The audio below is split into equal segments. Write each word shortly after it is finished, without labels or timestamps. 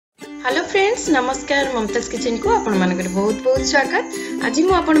Hello friends, नमस्कार। Mumtaz kitchen को आपण मानकर बहुत बहुत स्वागत। आज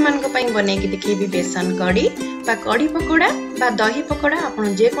मु आपण मानक पई बनेकी दिखेबी बेसन कड़ी बा कड़ी पकोड़ा बा दही पकोड़ा।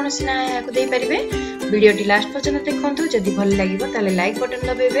 आपण जे कोनोसी ना याको देई परिबे। वीडियोटी लास्ट पर्यंत देखंतु। जदि भल लागिवो ताले लाइक बटन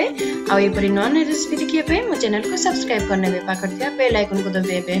दबेबे आ एपरि नन रेसिपी देखिए पे मो चैनल को सब्सक्राइब करनेबे। पाखरथिया बेल आइकन को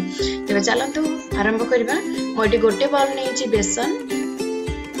दबेबे। तेबे चलंतु आरंभ करबा। मोटी गोटे बाउल नेछि बेसन,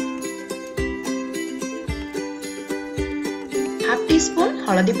 हाफ टी स्पून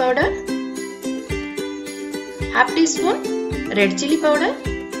हल्दी powder, half tea spoon red chilli powder,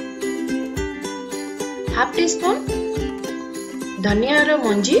 half tea spoon धनिया रो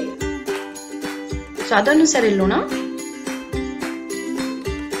मंजी, स्वाद अनुसार लुण,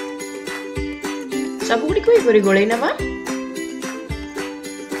 सब गुडी को इपरि गोळै नबा।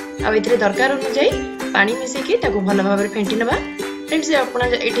 आ इथरे दरकार अनुसार पानी मिसे के ताको भलो भाबरे फेंटी नबा। फ्रेंड्स,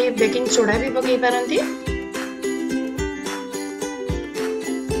 आपण एठी बेकिंग सोडा भी पकई पारंती।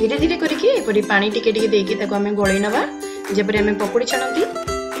 धीरे धीरे करके एपरि पानी टिके टिके देकी ताको हमें गोळै नबा। जेपरि हमें पकोड़ी छानंती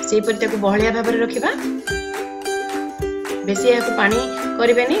सेही परि ताको बहलिया भाबरे रखिबा। बेसी याको पानी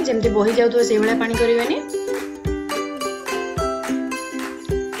करिवेनी, जेमति बही जाउथो सेही वाला पानी करिवेनी।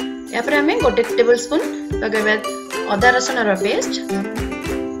 या पर हमें गोटे टेबलस्पून पकेबा अदा रसुन रो पेस्ट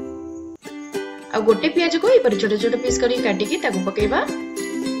आ गोटे प्याज को एपरि छोटे छोटे पीस करी काटिकी ताको पकेबा।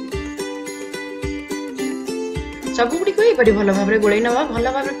 सब गुडी को एपरि भलो भाबरे गोळै नबा।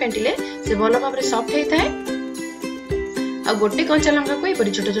 भलो भाबरे फेंटिले से भलो भाबरे सॉफ्ट हेइ थाए। आ गोटे कंचा लंका को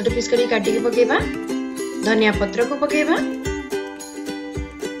एपरि छोटे छोटे पीस करी काटिकी पकेबा। धनिया पत्र को पकेबा।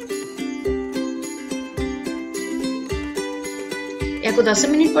 याको 10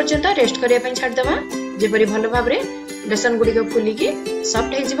 मिनिट पर्यंत रेस्ट करिया पई छाड देबा। जेपरि भलो भाबरे बेसन गुडी को फुली की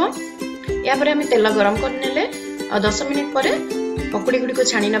सॉफ्ट हेइ जिवो। या पर हम तेल गरम करनेले आ 10 मिनिट परे पकोड़ी गुडी को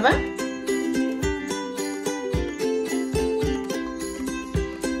छाणी नबा।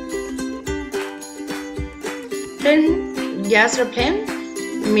 गैस रो फ्लेम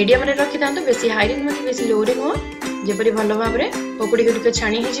मीडियम रे रखि दांतो। बेसी हाई रे नुह कि बेसी लो रे नुह। जेपरि भलो भाबरे पकोड़ी गुडी को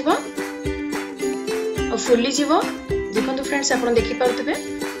छाणी हे जिवो और फुली जिवो। देखंतु फ्रेंड्स, आपण देखि पाउतबे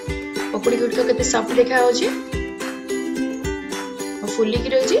पकोड़ी गुडी को केते सॉफ्ट देखा होछि और फुली की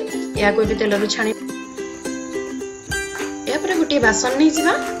रहछि। या को भी तेल रो छाणी। या पर गोटे बासन नै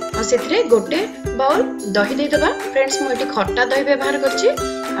जिवा और सेथरे गोटे बाउल दही दे देबा। फ्रेंड्स, मु एठी खट्टा दही व्यवहार करछि।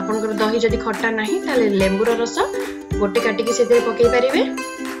 आपनकर दही जदि खट्टा नाही ताले लेंबू रो रस गोटे काटिकी से पकई पारे।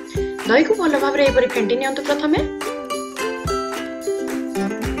 दही को भल भाव एपरि फेंटी नियंतु। प्रथमे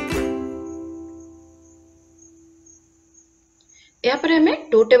या पर हमें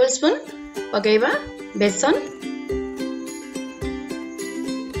 2 टेबलस्पून पकईबा बेसन।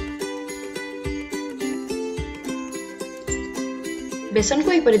 बेसन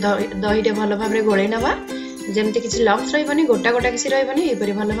को एपरि दही रे भल भाव गोळै नबा। जेमति किछि लम्स रहबनी, गोटा गोटा किछि रहबनी।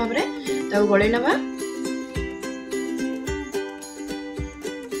 एपरि भल भाव ताऊ गोळै नबा।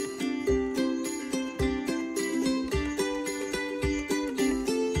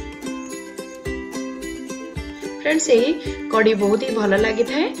 फ्रेंड्स, यही कड़ी बहुत ही भल लगी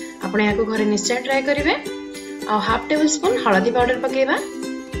थाए। आपण याको घरे निश्चय ट्राई करिवे। आ हाफ टेबल स्पून हल्दी powder पकेबा।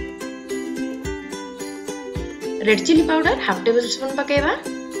 Red chilli powder half table spoon पकेबा।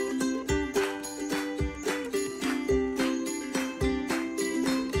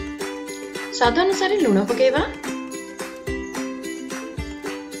 स्वाद अनुसार लुण पकेबा।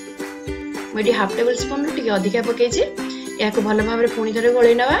 मैं हाफ टेबल स्पून टिके अधिका पकेछि। याको भल भाव पुणी थरे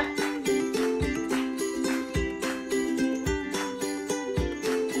गोळै नबा।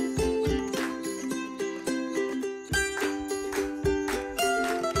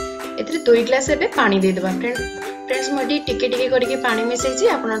 एथरे 2 ग्लास एबे पानी दे देबा। फ्रेंड्स, मोडी टिके टिके करके पानी मिसै छी।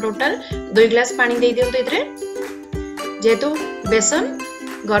 आपण टोटल 2 ग्लास पानी दे दियंतु। एथरे जेतु बेसन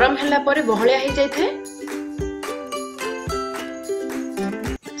गरम हला परे बहलिया हे जाय थाए,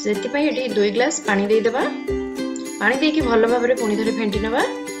 सेति पई एठी 2 ग्लास पानी दे देबा। पानी दे की भलो भाबरे पुणी थरे फेंटी नबा।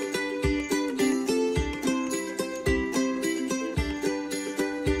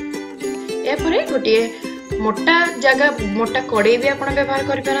 ए परे गोटे मोटा जगह मोटा कड़ाई भी आपण व्यवहार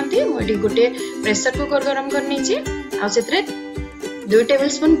करि पारंती। मोडी गोटे प्रेशर कुकर गरम करनी छी। आ सेतरे 2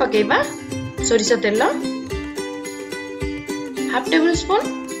 टेबलस्पून पकेबा सोरिष तेल, हाफ टेबल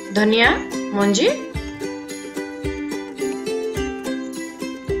स्पून धनिया मंजी।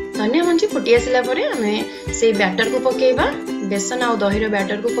 धनिया मंजी फुटी आसिला परे हमें से बैटर को पकेबा। बेसन आ दही रो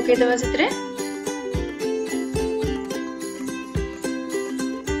बैटर को पके देबा। सेतरे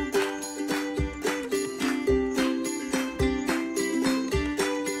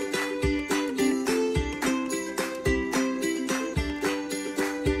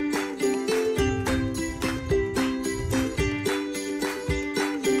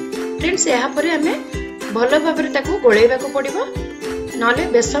फ्रेंड्स यहाँ पर आमे भल भाव ताकू गोलेबाकू पड़िबो नले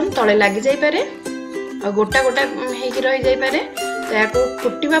बेसन तले लागि जाई पारे आ गोटा गोटा हेकि रहि जाई पारे। तो याको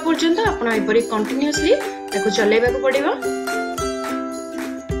फुटिबा पर्यंत आपण एपरि कंटीन्यूअसली ताकू चलेबाकू पड़िबो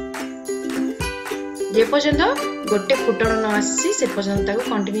जे पर्यंत गोटे फुटण न आसी से पर्यंत ताकू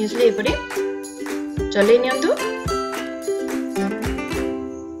कंटीन्यूअसली एपरि चले नियंतु।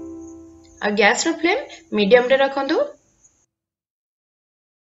 आ गैस रो फ्लेम मीडियम रे रखंतु।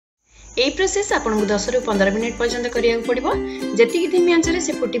 ए प्रोसेस आपन 10 रु 15 मिनिट पर्यंत करिया पड़िबो। जेतिकी धीमी आंच रे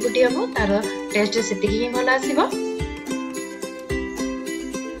से फुटी फुटी हबो तार टेस्ट सेतिकी ही भल आसीबो।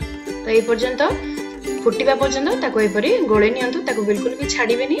 तो ए पर्यंत फुटिबा पर्यंत ताको एपरि गोळे नियंतु, ताको बिल्कुल भी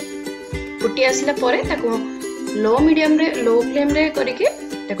छाड़ीबेनी। फुटी आसिला परे ताको लो फ्लेम रे करिके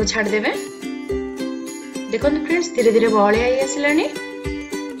ताको छाड़ देबे। देखंतु फ्रेंड्स धीरे धीरे बळिया आई आसिलानी।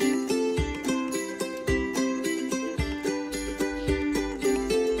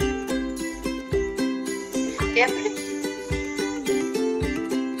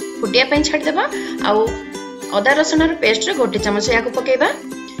 फुटिया पे छाड़ देबा। आउ अदा रसुण पेस्ट रे गोटे चमच या पकेबा।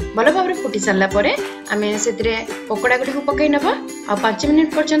 भल भाव फुटी सारा परे आमे सेतिरे पकोड़ा गुडी को पकई नबा। आ 5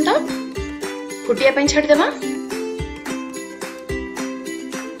 मिनिट पर्यंत फुटिया पे छाड़ देबा।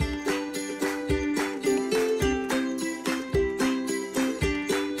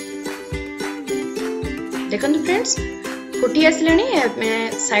 देखंतु फ्रेंड्स फुटी आसलानी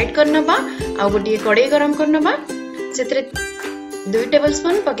साइड कर नबा। आ गोटे कड़ाई गरम कर नबा। सेतिरे 2 टेबल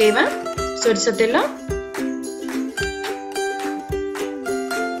स्पून पकेबा सोरिष तेल।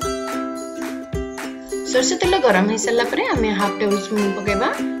 सोरिष तेल गरम हो सारा परे आमे हाफ टेबल स्पून पकेबा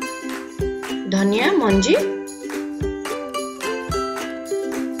धनिया मंजी।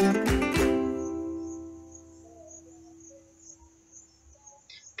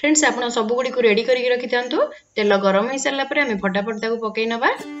 फ्रेंड्स आपण सब गुडी को रेडी करके रखि थांतु। तेल गरम हो सारा परे आमे फटाफट ताको पकई नबा।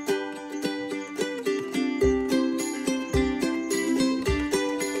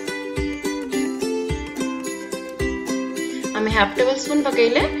 आमे हाफ टेबल स्पून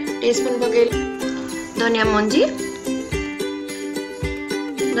पकेले, टीस्पून पकेले धनिया मंजी।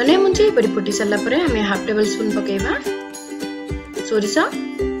 धनिया मंजी परि फुटी सारा परे आमे हाफ टेबल स्पून पकेबा सोरिष।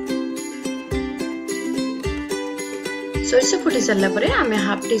 सोरिष फुटी सारा परे आमे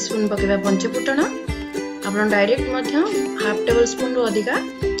हाफ टी स्पून पकेबा पंचफुटण। आपण डायरेक्ट मध्य हाफ टेबल स्पून रो अधिका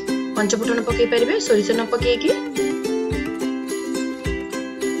पंचफुटण पकई परिबे सोरिष न पकेकी।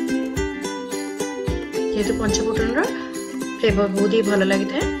 जेतु पंचफुटण रो फ्लेवर बहुत ही भल लगी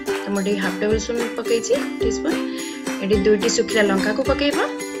था। तो मोटे half table spoon पकई teaspoon eighty 2टी सुखिला Lanka को पकेबा।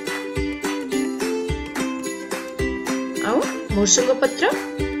 आउ भुसुंग पत्र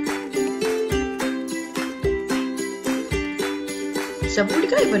सब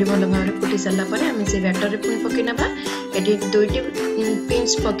गुड़िक भल भाव फुटी सारा पर आम से बैटर पुणी पकई नबा। एटी 2टी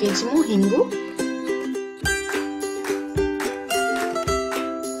पिंच पकई मु हिंगु।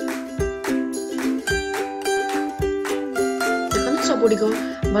 सब गुड़िक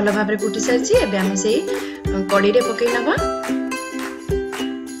भल भाव फुटी सारी। एबे आम से कड़ी रे पकई नबा।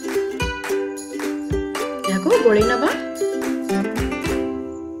 याको गोळी नबा।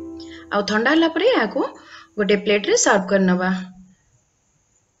 आ ठंडा होला परे याको गोटे प्लेट रे सर्व कर नबा।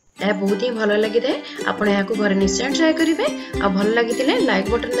 यह बहुत ही भल लगी था। आपण याको घर निश्चय ट्राए करेंगे। आ भल लगी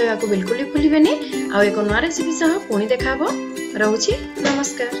लाइक बटन दबा को बिल्कुल भी भूलिबेनी। आ एक नया रेसिपी सह पुणी देखा। रहूची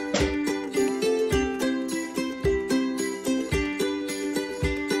नमस्कार।